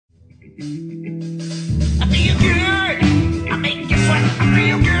I feel good. I make you sweat. I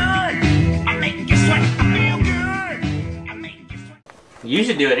feel good. I make you sweat. I feel good. I make you sweat. You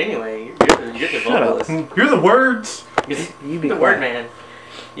should do it anyway. You're the Shut up. vocalist. You're the words. You be the quiet. word man.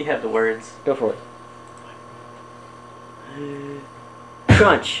 You have the words. Go for it.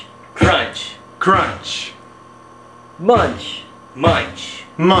 Crunch. Crunch. Crunch. Munch. Munch.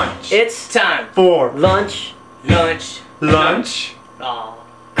 Munch. It's Time. For lunch. Lunch. lunch. Oh.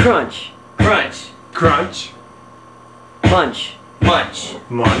 Crunch. Crunch. Crunch. Munch. Munch.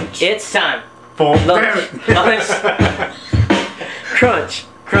 Munch. It's Time. For lunch. Lunch. Crunch.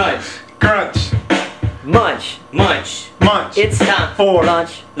 Crunch. Crunch. Munch. Munch. Munch. It's Time. For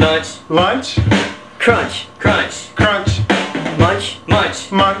lunch. Lunch. lunch. Crunch. Crunch. Crunch. Munch.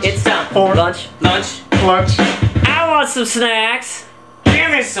 Munch. Munch. It's time for lunch. Lunch. lunch. I want some snacks.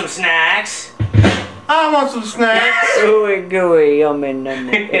 Give me some snacks. I want some snacks. Ooey gooey, yummy,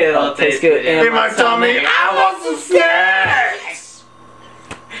 yummy. It all tastes good In my tummy, I want some snacks.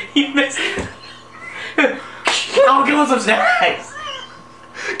 You missed it. Oh, give him some snacks.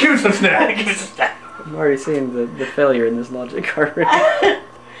 Give me some snacks. Give me some snacks. I'm already seeing the failure in this logic already.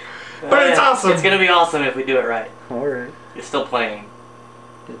 But it's awesome. It's gonna be awesome if we do it right. Alright. It's still playing.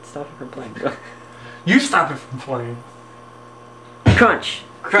 Stop it from playing, bro. You stop it from playing. Crunch.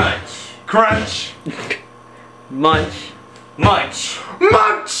 Crunch. Crunch. Munch. Munch.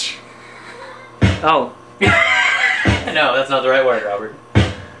 Munch. Oh. No, that's not the right word, Robert.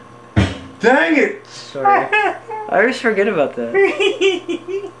 Dang it. Sorry. I always forget about that.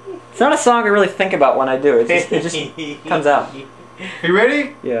 It's not a song I really think about when I do it. It just comes out. You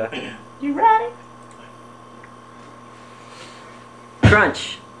ready? Yeah. You ready?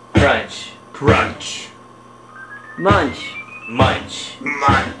 Crunch. Crunch. Crunch. Munch. Munch.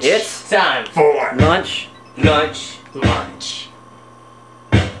 Munch. It's Time. For lunch. Lunch. lunch.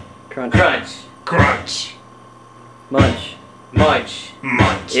 Crunch. Crunch. Crunch. Munch. Munch.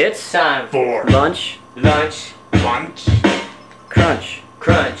 Munch. It's Time. For lunch. Lunch. lunch. Crunch.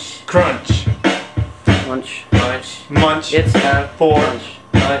 Crunch. Crunch. Munch. Munch. Munch. It's Time. For lunch.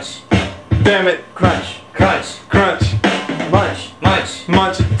 Lunch. damn it. Crunch. Crunch. Crunch. Munch. Munch.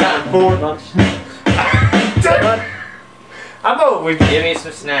 Munch. Time. For Munch. damn it. I thought we Give me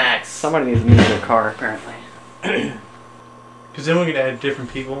some snacks. Somebody needs to move their car, apparently. because then we can add different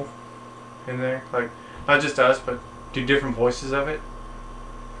people in there, like not just us, but do different voices of it.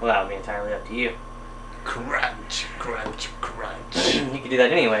 Well, that would be entirely up to you. Crunch, crunch, crunch. You could do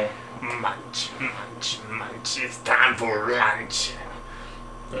that anyway. Munch, munch, munch. It's time for lunch.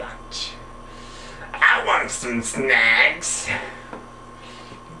 Lunch. I want some snacks.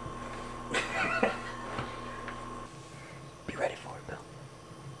 Be ready for it, Bill.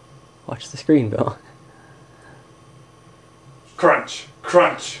 Watch the screen, Bill. Crunch,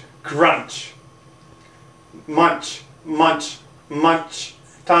 crunch, crunch. Munch, munch, munch.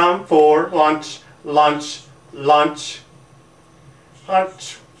 Time for lunch, lunch, lunch.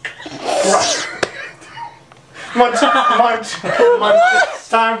 Lunch. Crunch. Munch, munch, munch. It's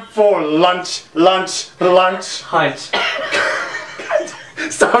time for lunch, lunch, lunch. Hunch.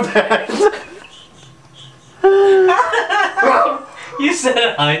 Stop that. You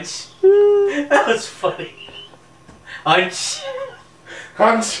said hunch. That was funny. Hunch.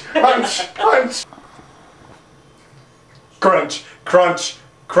 Crunch, crunch, crunch. Crunch, crunch,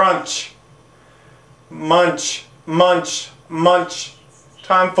 crunch. Munch, munch, munch.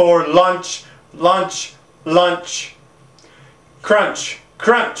 Time for lunch, lunch, lunch. Crunch,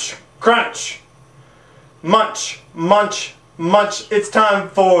 crunch, crunch. Munch, munch, munch. It's time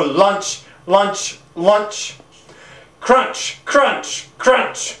for lunch, lunch, lunch. Crunch, crunch,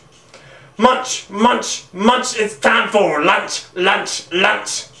 crunch. Munch, munch, munch. It's time for lunch, lunch,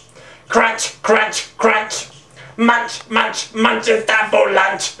 lunch. Crunch, crunch, crunch. Munch, munch, munch. It's time for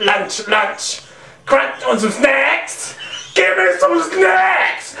lunch, lunch, lunch. Crunch on some snacks. Give me some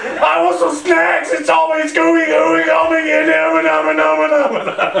snacks. I want some snacks. It's always going, and